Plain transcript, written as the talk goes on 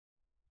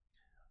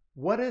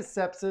What is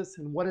sepsis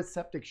and what is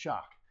septic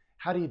shock?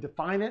 How do you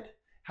define it?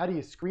 How do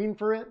you screen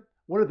for it?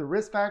 What are the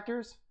risk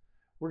factors?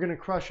 We're going to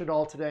crush it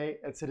all today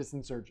at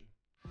Citizen Surgeon.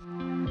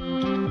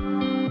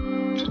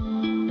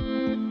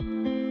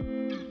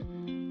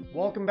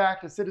 Welcome back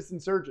to Citizen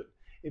Surgeon.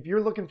 If you're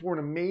looking for an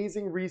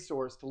amazing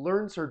resource to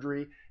learn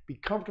surgery, be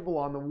comfortable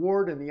on the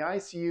ward and the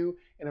ICU,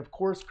 and of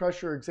course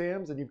crush your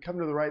exams, and you've come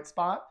to the right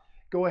spot,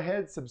 go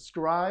ahead,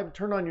 subscribe,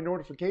 turn on your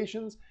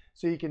notifications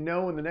so you can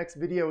know when the next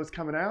video is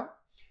coming out.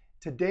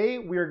 Today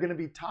we are going to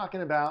be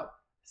talking about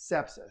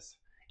sepsis.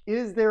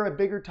 Is there a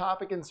bigger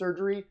topic in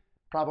surgery?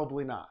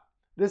 Probably not.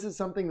 This is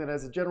something that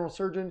as a general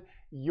surgeon,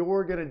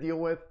 you're going to deal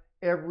with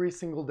every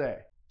single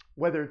day.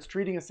 Whether it's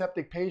treating a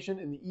septic patient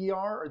in the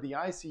ER or the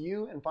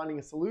ICU and finding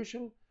a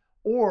solution,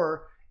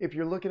 or if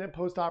you're looking at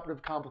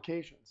postoperative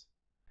complications.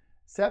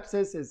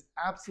 Sepsis is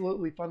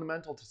absolutely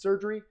fundamental to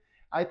surgery.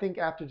 I think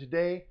after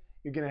today,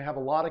 you're going to have a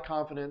lot of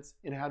confidence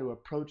in how to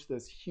approach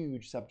this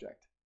huge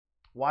subject.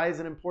 Why is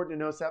it important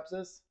to know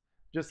sepsis?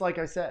 Just like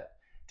I said,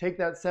 take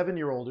that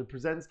 7-year-old who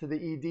presents to the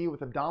ED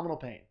with abdominal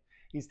pain.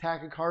 He's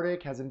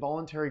tachycardic, has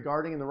involuntary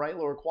guarding in the right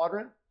lower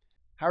quadrant.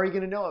 How are you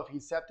going to know if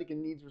he's septic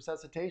and needs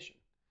resuscitation?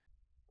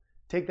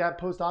 Take that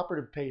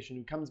postoperative patient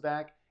who comes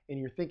back and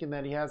you're thinking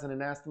that he has an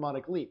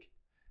anastomotic leak.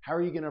 How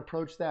are you going to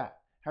approach that?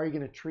 How are you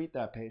going to treat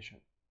that patient?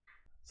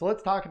 So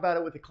let's talk about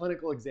it with a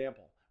clinical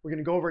example. We're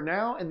going to go over it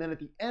now, and then at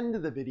the end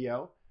of the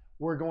video,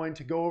 we're going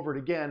to go over it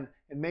again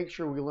and make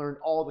sure we learn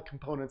all the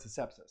components of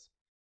sepsis.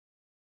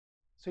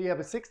 So you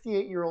have a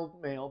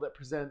 68-year-old male that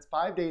presents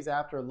 5 days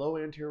after a low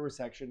anterior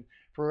resection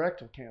for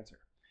rectal cancer.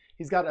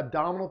 He's got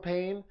abdominal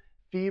pain,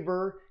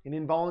 fever, and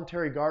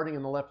involuntary guarding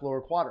in the left lower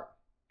quadrant.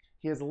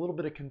 He has a little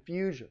bit of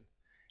confusion.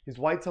 His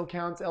white cell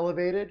count's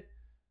elevated.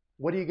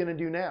 What are you going to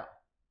do now?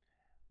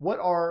 What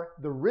are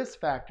the risk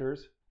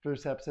factors for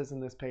sepsis in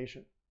this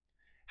patient?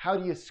 How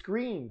do you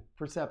screen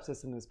for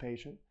sepsis in this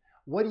patient?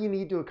 What do you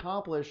need to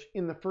accomplish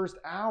in the first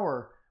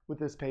hour with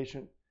this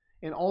patient?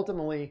 And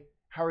ultimately,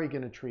 how are you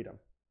going to treat him?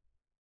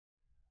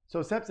 So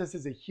sepsis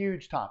is a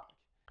huge topic.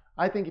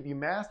 I think if you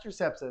master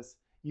sepsis,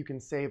 you can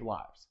save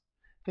lives.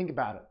 Think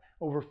about it.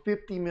 Over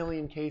 50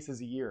 million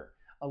cases a year,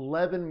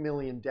 11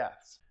 million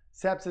deaths.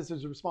 Sepsis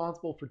is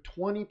responsible for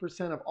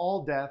 20% of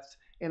all deaths,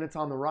 and it's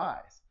on the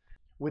rise.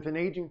 With an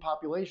aging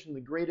population, the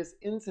greatest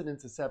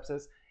incidence of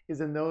sepsis is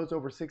in those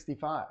over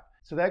 65.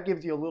 So that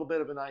gives you a little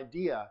bit of an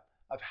idea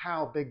of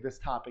how big this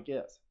topic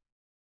is.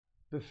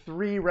 The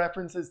 3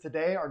 references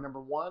today are number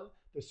 1,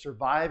 the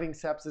Surviving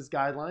Sepsis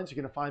Guidelines.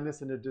 You're going to find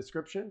this in the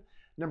description.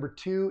 Number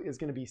 2 is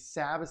going to be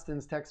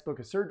Savastin's Textbook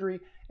of Surgery.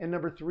 And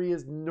number 3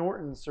 is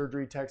Norton's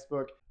Surgery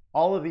Textbook.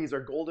 All of these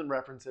are golden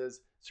references.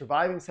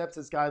 Surviving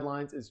Sepsis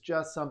Guidelines is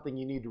just something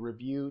you need to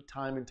review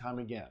time and time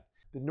again.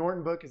 The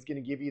Norton book is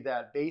going to give you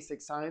that basic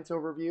science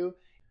overview,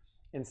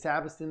 and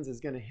Savastin's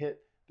is going to hit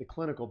the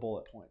clinical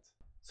bullet points.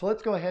 So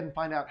let's go ahead and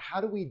find out, how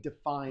do we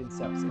define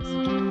sepsis?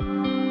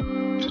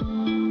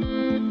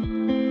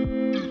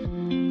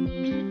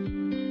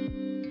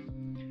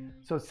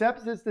 So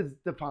sepsis is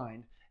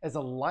defined as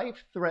a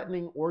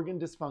life-threatening organ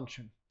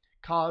dysfunction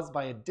caused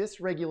by a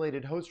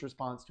dysregulated host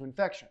response to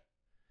infection.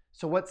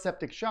 So what's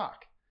septic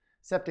shock?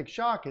 Septic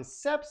shock is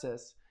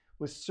sepsis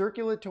with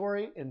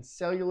circulatory and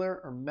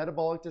cellular or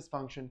metabolic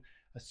dysfunction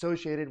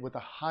associated with a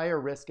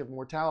higher risk of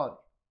mortality.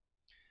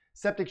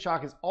 Septic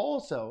shock is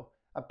also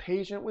a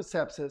patient with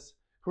sepsis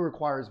who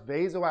requires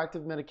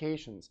vasoactive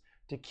medications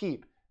to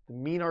keep the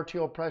mean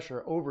arterial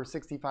pressure over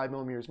 65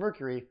 millimeters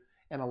mercury,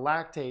 and a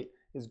lactate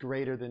is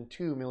greater than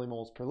 2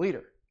 millimoles per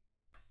liter.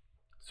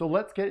 So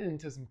let's get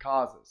into some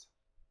causes.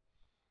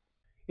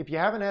 If you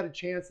haven't had a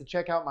chance to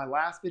check out my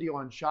last video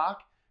on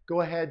shock,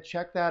 go ahead,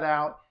 check that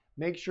out.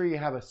 Make sure you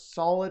have a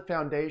solid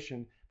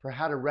foundation for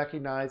how to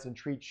recognize and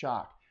treat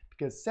shock,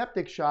 because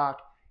septic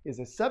shock is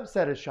a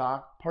subset of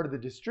shock, part of the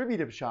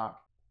distributive shock,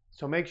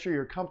 so make sure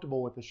you're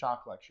comfortable with the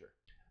shock lecture.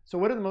 So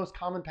what are the most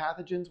common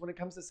pathogens when it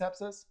comes to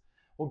sepsis?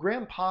 Well,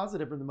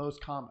 gram-positive are the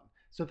most common.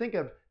 So think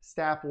of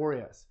Staph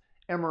aureus,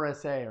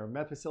 MRSA or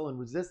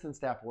methicillin-resistant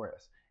Staph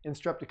aureus, and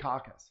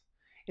Streptococcus.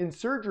 In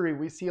surgery,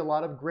 we see a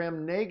lot of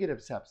gram-negative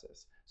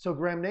sepsis. So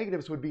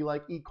gram-negatives would be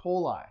like E.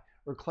 coli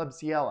or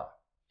Klebsiella.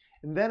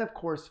 And then, of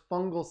course,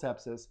 fungal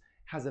sepsis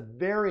has a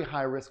very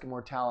high risk of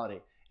mortality,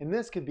 and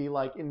this could be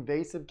like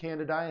invasive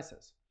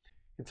candidiasis.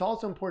 It's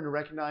also important to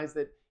recognize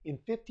that in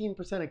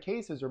 15% of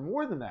cases, or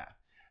more than that,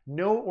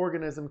 no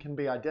organism can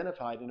be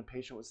identified in a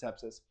patient with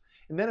sepsis.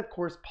 And then, of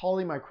course,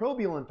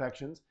 polymicrobial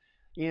infections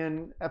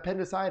in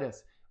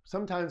appendicitis.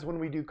 Sometimes when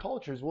we do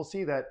cultures, we'll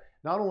see that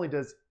not only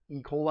does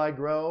E. coli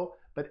grow,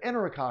 but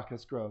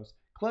Enterococcus grows,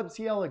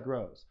 Klebsiella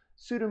grows,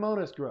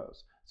 Pseudomonas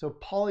grows. So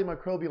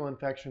polymicrobial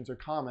infections are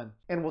common.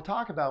 And we'll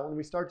talk about when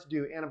we start to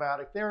do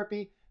antibiotic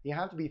therapy, you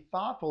have to be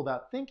thoughtful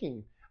about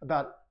thinking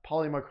about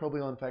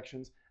polymicrobial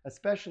infections,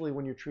 especially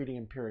when you're treating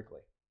empirically.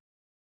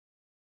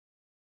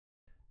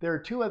 There are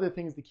 2 other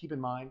things to keep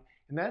in mind,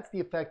 and that's the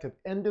effect of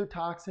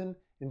endotoxin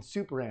and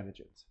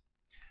superantigens.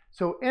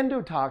 So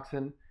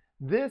endotoxin,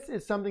 this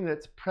is something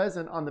that's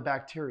present on the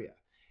bacteria,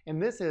 and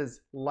this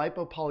is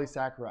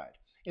lipopolysaccharide.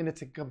 and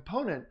it's a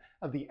component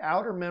of the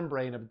outer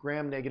membrane of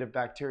gram-negative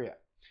bacteria.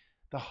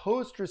 The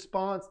host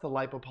response to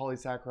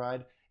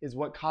lipopolysaccharide is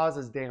what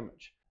causes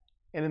damage.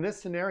 And in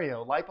this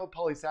scenario,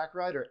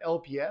 lipopolysaccharide, or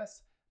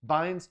LPS,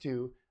 binds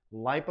to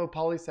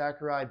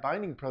lipopolysaccharide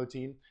binding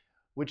protein,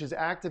 which is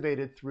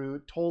activated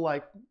through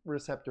toll-like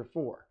receptor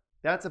 4.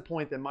 That's a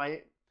point that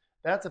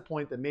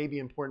may be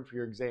important for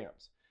your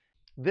exams.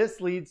 This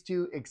leads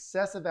to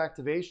excessive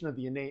activation of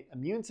the innate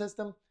immune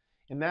system,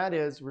 and that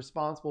is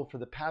responsible for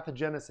the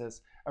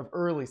pathogenesis of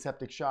early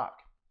septic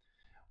shock.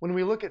 When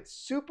we look at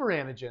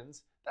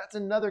superantigens, that's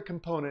another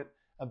component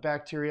of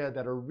bacteria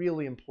that are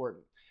really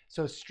important.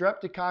 So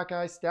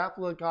streptococci,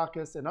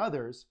 staphylococcus, and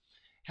others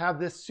have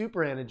this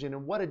superantigen,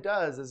 and what it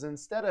does is,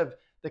 instead of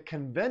the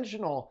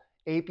conventional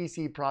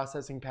APC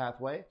processing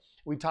pathway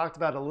we talked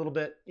about a little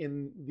bit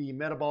in the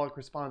metabolic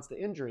response to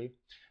injury,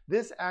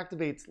 this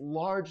activates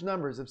large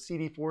numbers of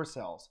CD4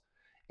 cells.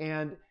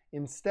 And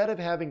instead of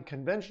having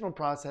conventional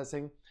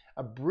processing,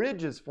 a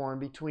bridge is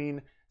formed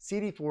between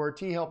CD4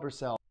 T helper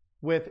cells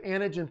with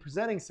antigen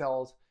presenting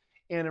cells,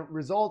 and it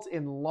results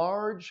in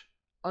large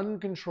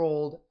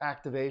uncontrolled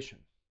activation.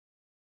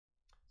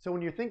 So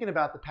when you're thinking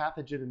about the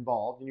pathogen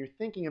involved and you're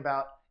thinking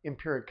about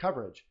empiric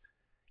coverage,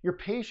 your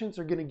patients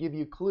are going to give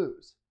you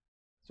clues.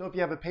 So if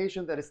you have a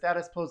patient that is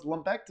status post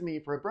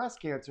lumpectomy for a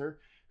breast cancer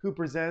who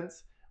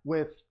presents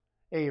with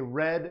a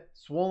red,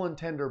 swollen,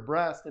 tender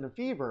breast and a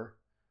fever,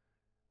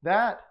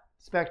 that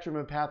spectrum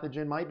of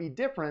pathogen might be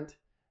different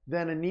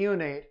than a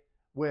neonate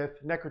with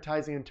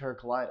necrotizing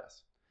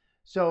enterocolitis.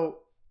 So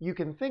you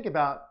can think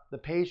about the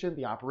patient,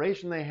 the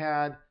operation they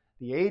had,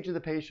 the age of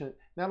the patient, and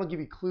that'll give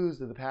you clues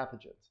to the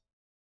pathogens.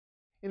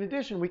 In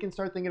addition, we can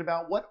start thinking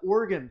about what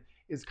organ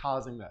is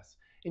causing this.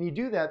 And you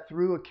do that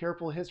through a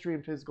careful history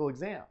and physical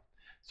exam.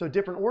 So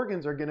different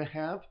organs are going to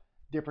have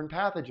different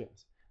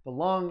pathogens. The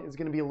lung is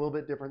going to be a little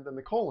bit different than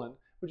the colon,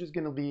 which is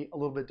going to be a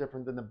little bit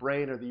different than the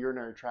brain or the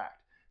urinary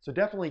tract. So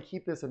definitely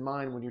keep this in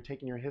mind when you're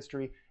taking your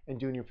history and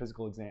doing your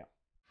physical exam.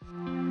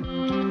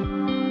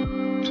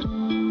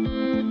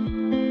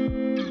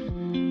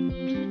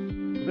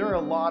 There are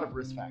a lot of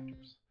risk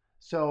factors.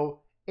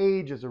 So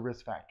age is a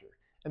risk factor,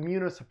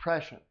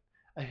 immunosuppression,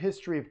 a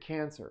history of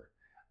cancer,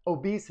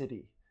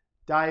 obesity,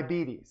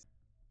 diabetes,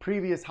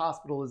 previous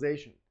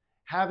hospitalization,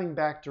 having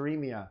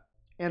bacteremia,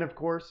 and of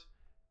course,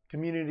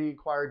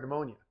 community-acquired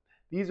pneumonia.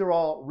 These are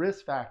all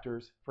risk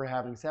factors for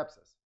having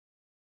sepsis.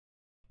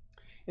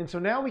 And so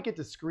now we get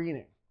to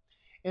screening.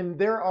 And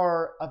there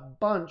are a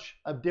bunch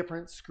of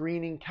different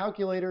screening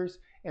calculators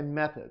and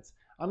methods.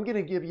 I'm going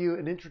to give you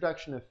an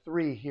introduction to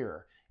 3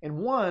 here. And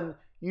one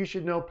you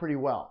should know pretty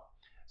well.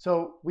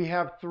 So we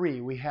have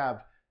 3. We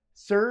have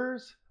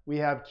SIRS, we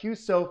have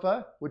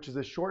qSOFA, which is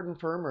a shortened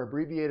form or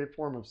abbreviated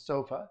form of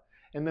SOFA,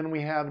 and then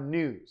we have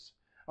NEWS.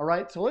 All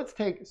right, so let's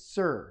take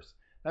SIRS.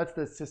 That's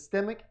the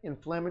Systemic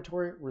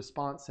Inflammatory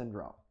Response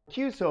Syndrome.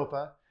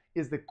 qSOFA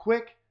is the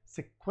Quick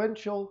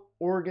Sequential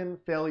Organ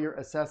Failure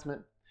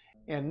Assessment,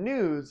 and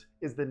NEWS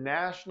is the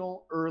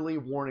National Early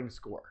Warning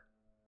Score.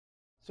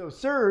 So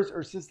SIRS,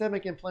 or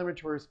Systemic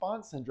Inflammatory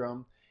Response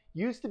Syndrome,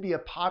 used to be a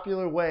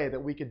popular way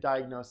that we could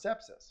diagnose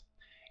sepsis.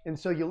 And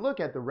so you look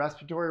at the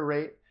respiratory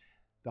rate,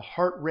 the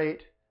heart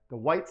rate, the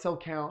white cell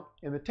count,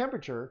 and the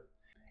temperature,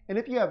 and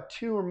if you have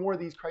 2 or more of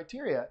these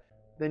criteria,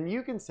 then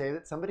you can say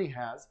that somebody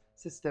has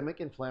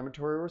systemic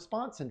inflammatory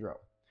response syndrome.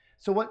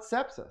 So what's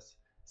sepsis?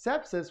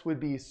 Sepsis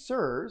would be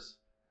SIRS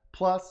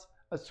plus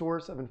a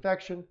source of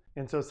infection,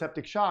 and so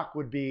septic shock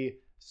would be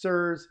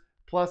SIRS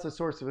plus a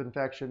source of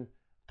infection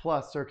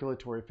plus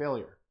circulatory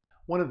failure.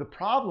 One of the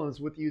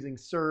problems with using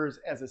SIRS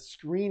as a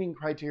screening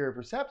criteria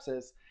for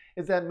sepsis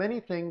is that many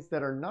things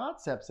that are not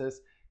sepsis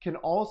can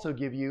also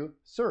give you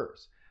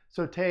SIRS.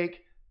 So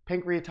take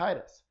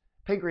pancreatitis.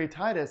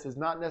 Pancreatitis is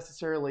not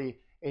necessarily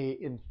an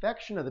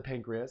infection of the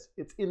pancreas,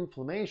 it's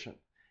inflammation.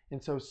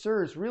 And so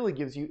SIRS really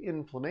gives you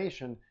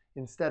inflammation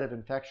instead of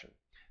infection.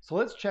 So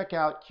let's check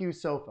out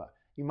qSOFA.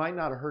 You might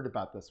not have heard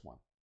about this one.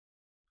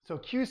 So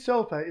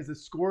qSOFA is a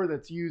score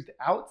that's used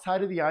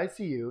outside of the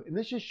ICU, and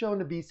this is shown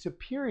to be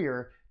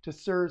superior to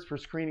SIRS for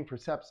screening for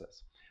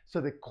sepsis.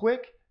 So the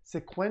Quick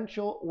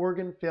Sequential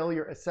Organ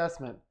Failure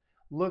Assessment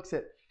looks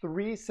at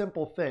 3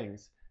 simple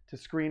things to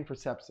screen for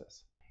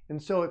sepsis.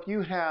 And so if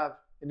you have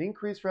an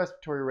increased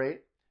respiratory rate,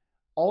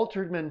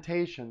 altered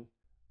mentation,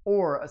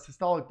 or a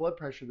systolic blood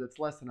pressure that's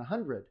less than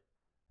 100,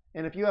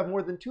 and if you have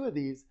more than 2 of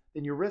these,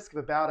 then your risk of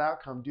a bad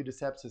outcome due to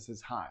sepsis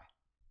is high.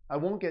 I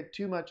won't get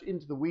too much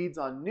into the weeds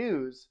on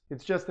NEWS,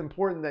 it's just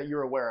important that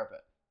you're aware of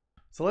it.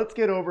 So let's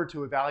get over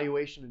to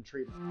evaluation and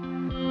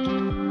treatment.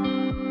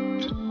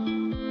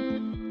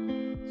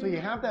 So you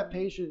have that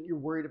patient, you're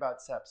worried about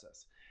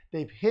sepsis.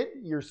 They've hit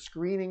your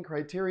screening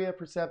criteria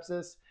for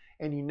sepsis,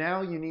 and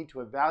now you need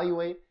to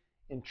evaluate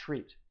and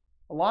treat.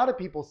 A lot of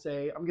people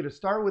say, I'm going to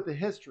start with the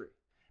history,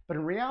 but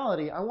in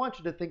reality, I want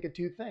you to think of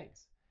 2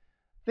 things.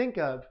 Think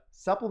of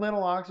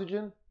supplemental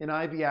oxygen and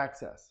IV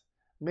access.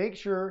 Make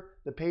sure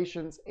the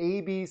patient's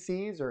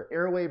ABCs, or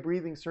airway,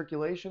 breathing,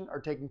 circulation,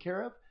 are taken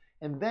care of,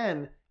 and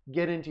then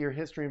get into your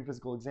history and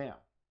physical exam.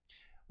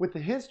 With the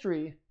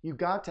history, you've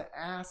got to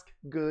ask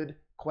good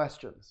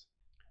questions.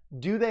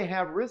 Do they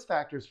have risk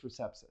factors for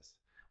sepsis?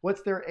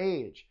 What's their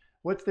age?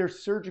 What's their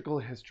surgical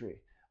history?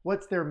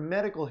 What's their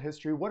medical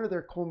history? What are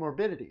their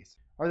comorbidities?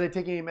 Are they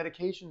taking any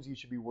medications you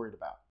should be worried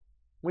about?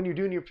 When you're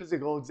doing your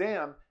physical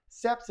exam,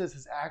 sepsis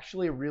is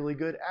actually a really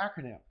good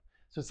acronym.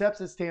 So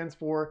sepsis stands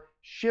for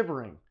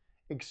shivering,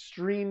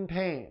 extreme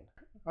pain.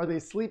 Are they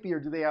sleepy or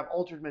do they have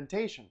altered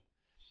mentation?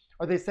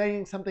 Are they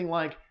saying something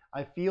like,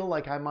 I feel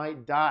like I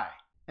might die?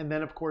 And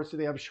then of course, do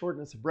they have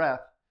shortness of breath?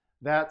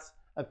 That's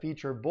a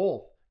feature of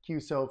both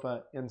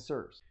qSOFA and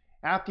SIRS.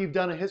 After you've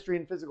done a history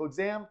and physical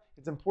exam,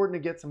 it's important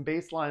to get some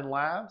baseline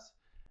labs.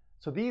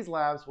 So these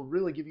labs will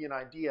really give you an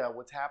idea of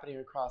what's happening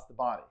across the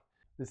body.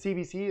 The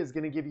CBC is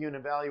going to give you an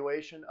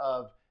evaluation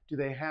of, do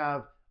they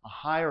have a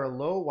high or a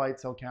low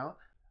white cell count?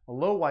 A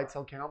low white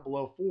cell count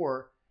below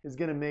 4 is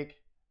going to make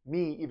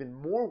me even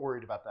more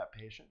worried about that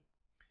patient.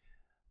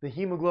 The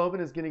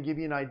hemoglobin is going to give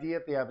you an idea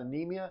if they have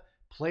anemia.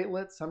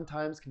 Platelets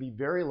sometimes can be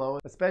very low,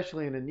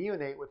 especially in a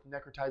neonate with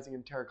necrotizing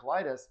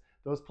enterocolitis.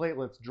 Those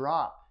platelets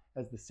drop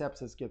as the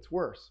sepsis gets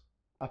worse.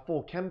 A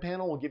full chem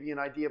panel will give you an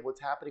idea of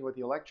what's happening with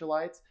the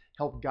electrolytes,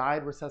 help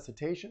guide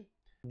resuscitation.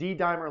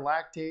 D-dimer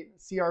lactate,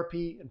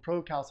 CRP, and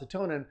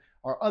procalcitonin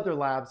are other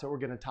labs that we're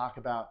going to talk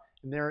about,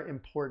 and they're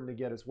important to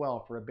get as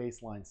well for a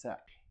baseline set.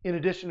 In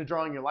addition to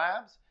drawing your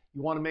labs,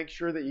 you want to make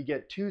sure that you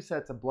get 2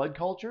 sets of blood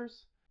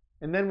cultures.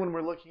 And then when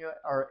we're looking at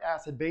our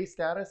acid-base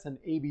status, an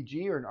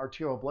ABG or an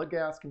arterial blood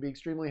gas can be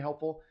extremely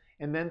helpful.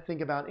 And then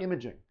think about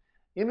imaging.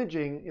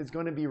 Imaging is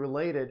going to be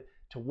related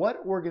to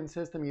what organ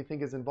system you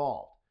think is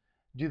involved.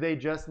 Do they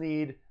just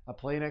need a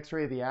plain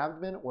x-ray of the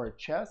abdomen or a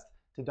chest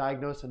to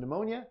diagnose a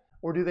pneumonia?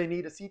 Or do they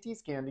need a CT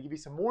scan to give you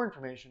some more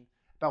information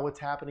about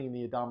what's happening in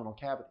the abdominal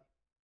cavity?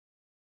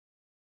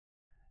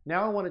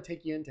 Now I want to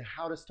take you into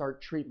how to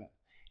start treatment.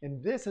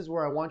 And this is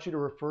where I want you to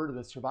refer to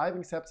the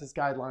Surviving Sepsis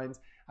Guidelines.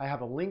 I have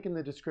a link in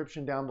the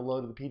description down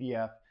below to the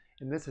PDF,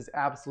 and this is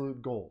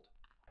absolute gold.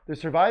 The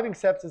Surviving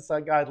Sepsis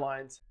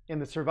Guidelines and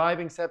the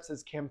Surviving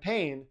Sepsis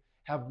Campaign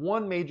have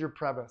one major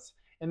premise,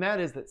 and that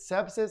is that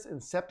sepsis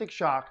and septic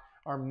shock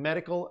are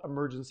medical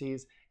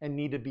emergencies and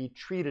need to be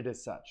treated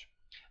as such.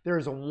 There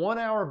is a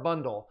 1-hour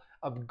bundle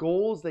of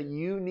goals that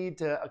you need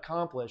to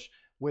accomplish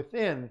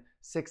within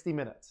 60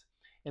 minutes.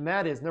 And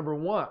that is, number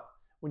 1,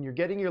 when you're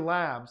getting your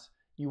labs,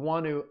 you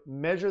want to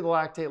measure the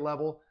lactate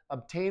level,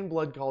 obtain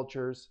blood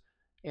cultures,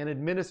 and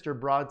administer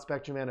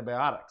broad-spectrum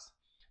antibiotics.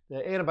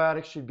 The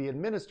antibiotics should be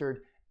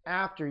administered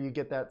after you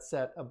get that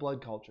set of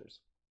blood cultures.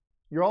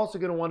 You're also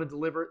going to want to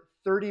deliver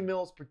 30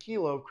 mils per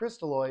kilo of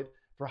crystalloid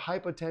for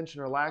hypotension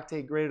or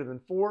lactate greater than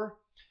 4.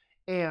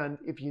 And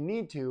if you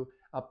need to,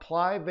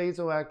 apply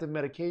vasoactive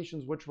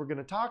medications, which we're going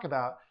to talk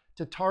about,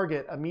 to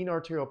target a mean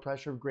arterial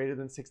pressure of greater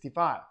than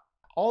 65.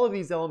 All of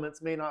these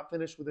elements may not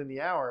finish within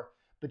the hour,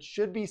 but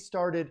should be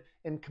started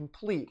and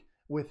complete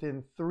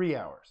within 3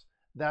 hours.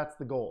 That's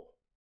the goal.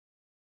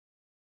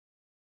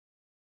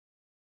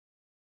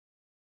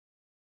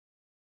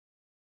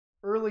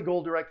 Early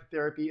goal-directed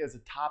therapy is a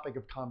topic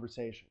of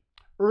conversation.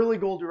 Early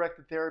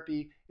goal-directed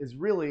therapy is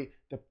really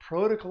the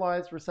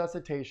protocolized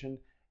resuscitation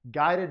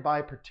guided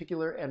by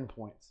particular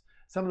endpoints.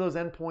 Some of those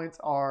endpoints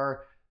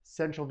are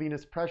central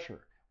venous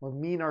pressure or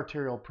mean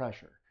arterial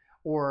pressure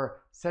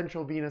or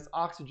central venous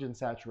oxygen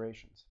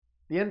saturations.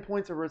 The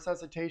endpoints of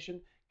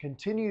resuscitation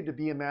continue to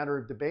be a matter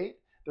of debate.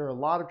 There are a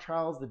lot of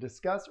trials that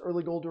discuss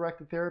early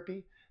goal-directed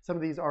therapy. Some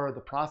of these are the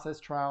PROCESS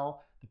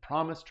trial, the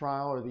PROMISE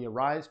trial, or the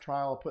ARISE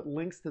trial. I'll put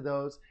links to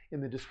those in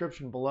the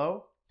description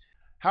below.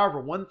 However,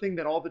 one thing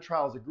that all the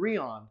trials agree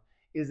on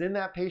is in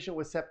that patient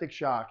with septic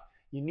shock,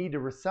 you need to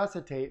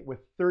resuscitate with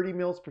 30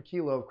 mils per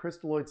kilo of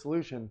crystalloid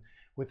solution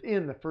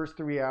within the first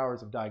 3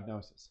 hours of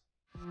diagnosis.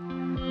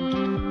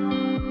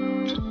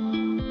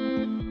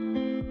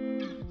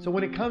 So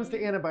when it comes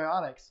to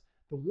antibiotics,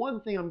 the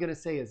one thing I'm going to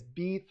say is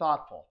be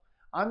thoughtful.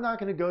 I'm not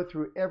going to go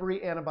through every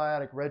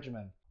antibiotic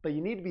regimen, but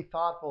you need to be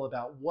thoughtful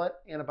about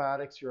what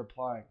antibiotics you're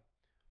applying.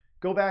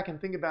 Go back and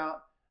think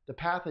about the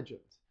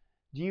pathogens.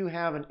 Do you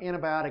have an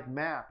antibiotic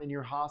map in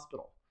your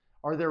hospital?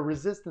 Are there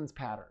resistance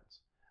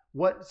patterns?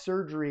 What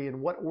surgery and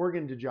what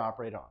organ did you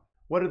operate on?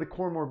 What are the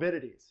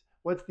comorbidities?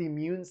 What's the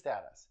immune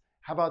status?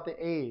 How about the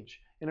age?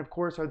 And of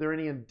course, are there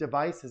any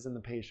devices in the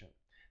patient?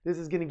 This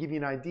is going to give you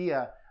an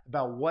idea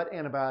about what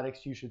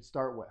antibiotics you should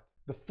start with.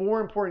 The 4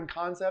 important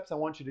concepts I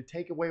want you to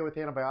take away with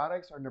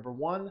antibiotics are number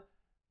 1,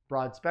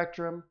 broad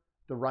spectrum,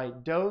 the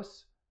right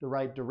dose, the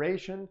right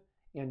duration,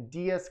 and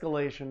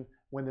de-escalation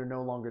when they're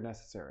no longer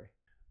necessary.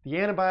 The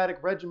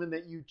antibiotic regimen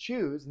that you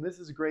choose, and this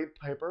is a great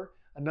paper,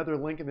 another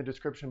link in the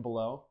description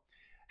below,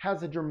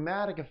 has a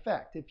dramatic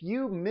effect. If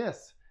you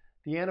miss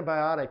the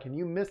antibiotic and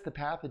you miss the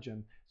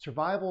pathogen,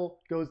 survival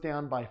goes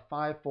down by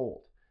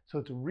 5-fold. So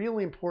it's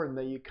really important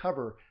that you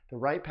cover the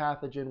right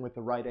pathogen with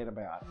the right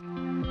antibiotic.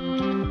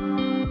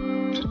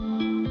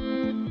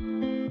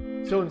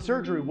 So in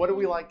surgery, what do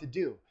we like to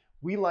do?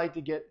 We like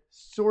to get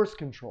source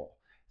control.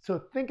 So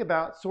think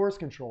about source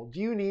control. Do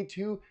you need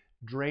to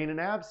drain an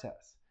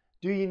abscess?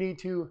 Do you need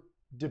to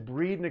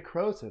debride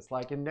necrosis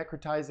like in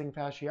necrotizing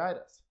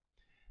fasciitis?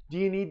 Do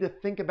you need to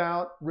think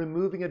about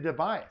removing a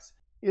device?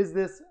 Is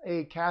this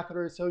a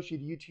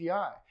catheter-associated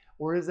UTI?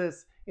 Or is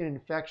this an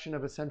infection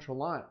of a central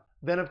line?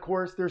 Then, of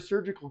course, there's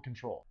surgical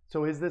control.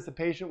 So is this a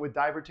patient with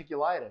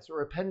diverticulitis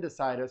or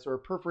appendicitis or a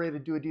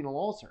perforated duodenal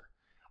ulcer?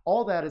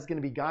 All that is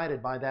going to be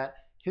guided by that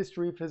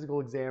history, physical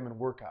exam, and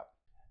workup.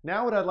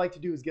 Now what I'd like to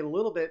do is get a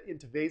little bit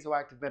into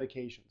vasoactive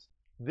medications.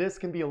 This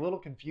can be a little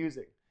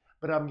confusing,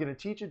 but I'm going to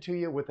teach it to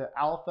you with an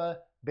alpha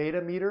beta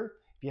meter.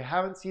 If you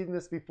haven't seen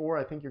this before,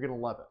 I think you're going to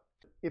love it.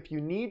 If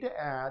you need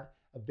to add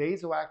a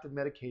vasoactive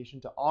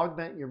medication to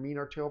augment your mean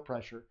arterial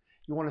pressure,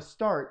 you want to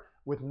start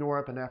with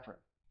norepinephrine.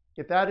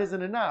 If that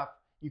isn't enough,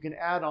 you can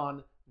add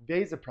on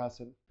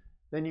vasopressin,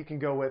 then you can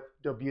go with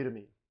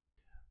dobutamine.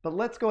 But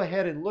let's go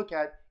ahead and look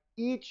at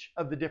each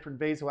of the different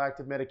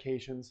vasoactive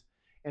medications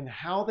and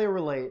how they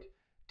relate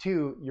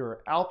to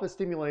your alpha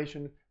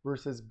stimulation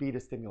versus beta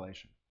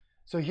stimulation.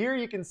 So here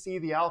you can see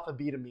the alpha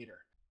beta meter.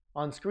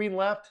 On screen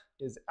left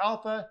is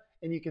alpha,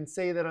 and you can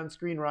say that on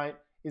screen right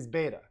is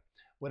beta.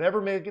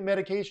 Whatever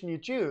medication you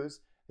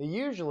choose, they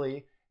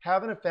usually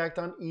have an effect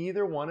on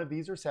either one of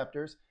these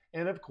receptors,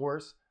 and of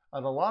course,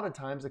 a lot of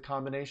times a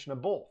combination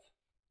of both.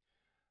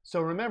 So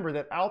remember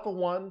that alpha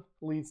 1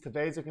 leads to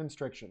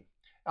vasoconstriction.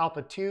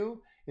 Alpha 2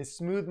 is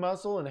smooth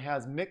muscle and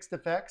has mixed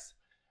effects.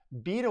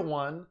 Beta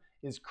 1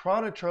 is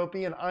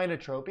chronotropy and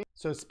inotropy,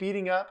 so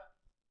speeding up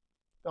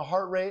the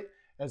heart rate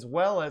as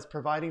well as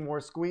providing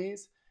more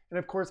squeeze. And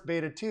of course,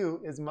 beta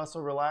 2 is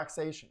muscle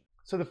relaxation.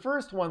 So the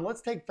first one,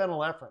 let's take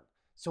phenylephrine.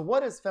 So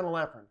what is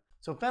phenylephrine?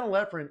 So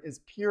phenylephrine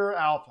is pure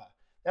alpha.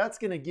 That's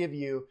going to give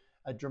you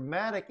a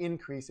dramatic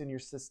increase in your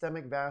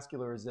systemic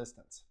vascular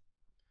resistance.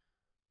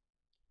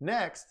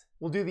 Next,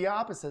 we'll do the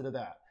opposite of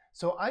that.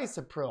 So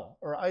isopril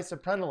or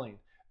isoprenaline,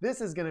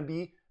 this is going to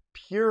be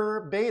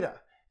pure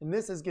beta, and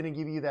this is going to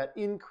give you that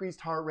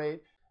increased heart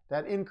rate,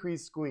 that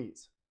increased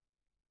squeeze.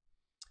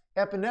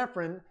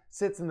 Epinephrine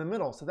sits in the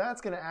middle, so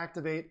that's going to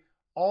activate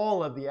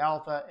all of the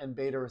alpha and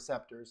beta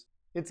receptors.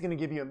 It's going to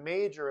give you a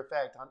major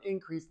effect on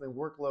increasing the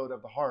workload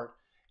of the heart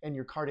and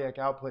your cardiac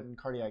output and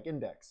cardiac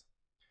index.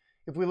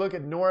 If we look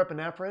at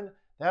norepinephrine,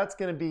 that's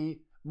going to be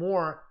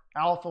more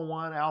alpha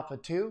 1, alpha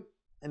 2,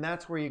 and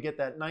that's where you get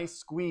that nice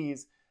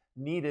squeeze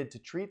needed to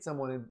treat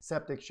someone in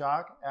septic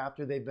shock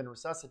after they've been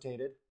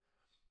resuscitated.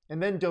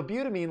 And then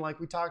dobutamine, like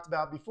we talked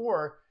about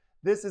before,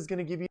 this is going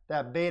to give you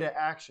that beta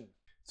action.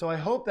 So I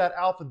hope that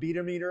alpha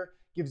beta meter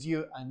gives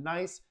you a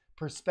nice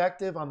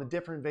perspective on the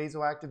different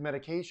vasoactive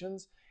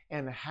medications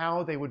and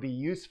how they would be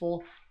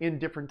useful in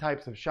different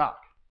types of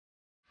shock.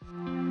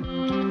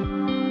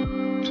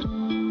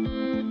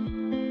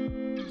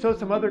 So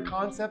some other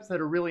concepts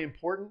that are really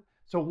important.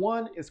 So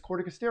one is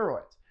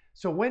corticosteroids.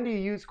 So when do you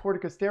use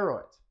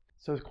corticosteroids?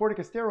 So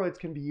corticosteroids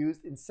can be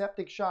used in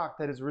septic shock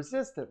that is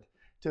resistant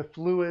to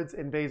fluids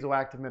and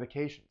vasoactive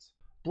medications.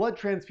 Blood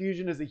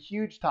transfusion is a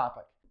huge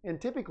topic, and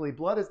typically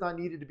blood is not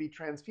needed to be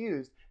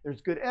transfused.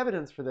 There's good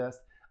evidence for this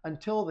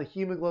until the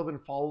hemoglobin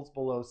falls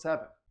below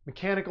 7.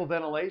 Mechanical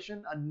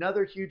ventilation,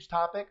 another huge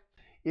topic.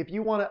 If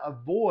you want to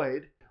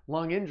avoid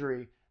lung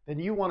injury, then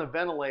you want to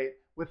ventilate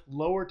with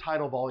lower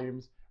tidal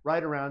volumes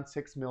right around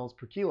 6 mils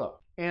per kilo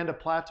and a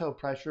plateau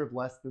pressure of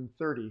less than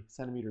 30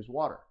 centimeters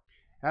water.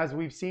 As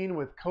we've seen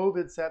with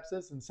COVID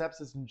sepsis and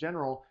sepsis in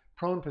general,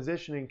 prone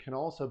positioning can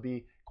also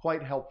be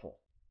quite helpful.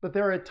 But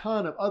there are a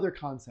ton of other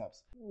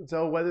concepts.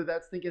 So whether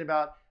that's thinking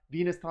about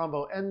venous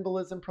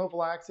thromboembolism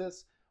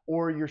prophylaxis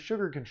or your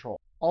sugar control,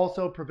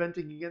 also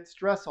preventing against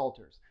stress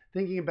ulcers,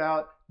 thinking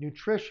about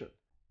nutrition,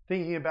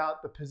 thinking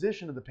about the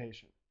position of the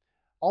patient.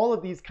 All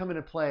of these come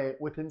into play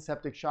within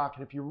septic shock,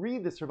 and if you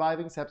read the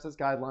surviving sepsis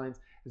guidelines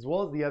as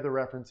well as the other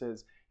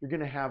references, you're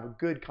going to have a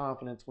good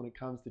confidence when it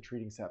comes to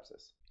treating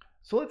sepsis.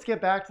 So let's get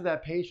back to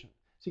that patient.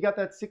 So you got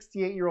that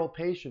 68-year-old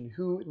patient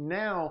who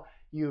now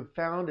you've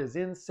found is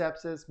in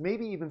sepsis,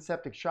 maybe even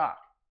septic shock.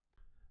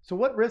 So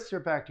what risk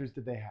factors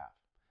did they have?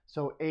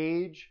 So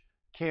age,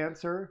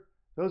 cancer,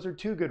 those are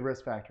 2 good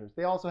risk factors.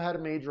 They also had a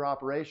major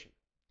operation.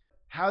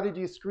 How did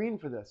you screen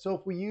for this? So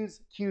if we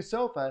use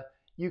qSOFA,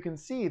 you can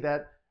see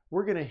that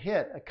we're going to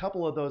hit a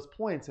couple of those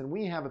points, and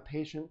we have a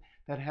patient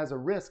that has a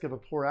risk of a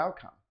poor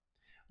outcome.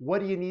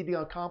 What do you need to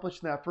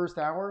accomplish in that first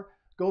hour?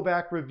 Go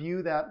back,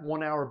 review that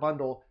 1-hour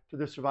bundle for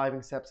the surviving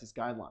sepsis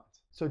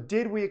guidelines. So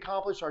did we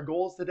accomplish our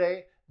goals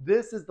today?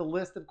 This is the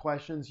list of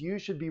questions you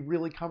should be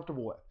really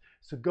comfortable with.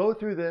 So go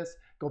through this,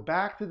 go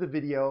back through the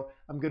video.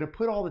 I'm going to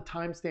put all the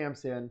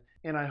timestamps in,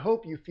 and I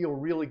hope you feel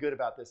really good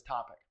about this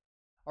topic.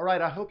 All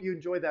right, I hope you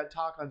enjoyed that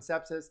talk on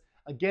sepsis.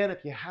 Again,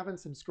 if you haven't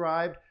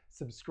subscribed,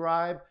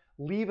 subscribe,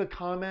 leave a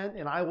comment,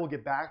 and I will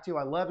get back to you.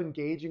 I love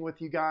engaging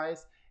with you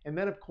guys. And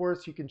then, of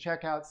course, you can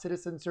check out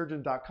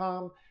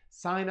citizensurgeon.com,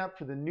 sign up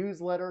for the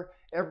newsletter.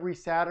 Every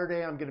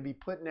Saturday, I'm going to be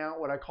putting out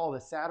what I call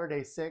the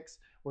Saturday 6,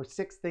 or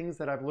 6 things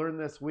that I've learned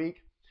this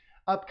week.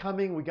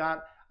 Upcoming, we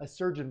got a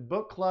surgeon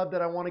book club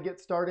that I want to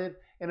get started.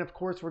 And of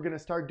course, we're going to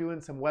start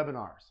doing some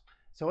webinars.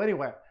 So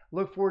anyway,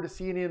 look forward to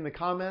seeing you in the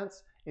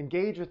comments.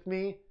 Engage with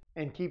me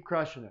and keep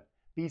crushing it.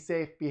 Be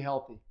safe, be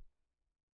healthy.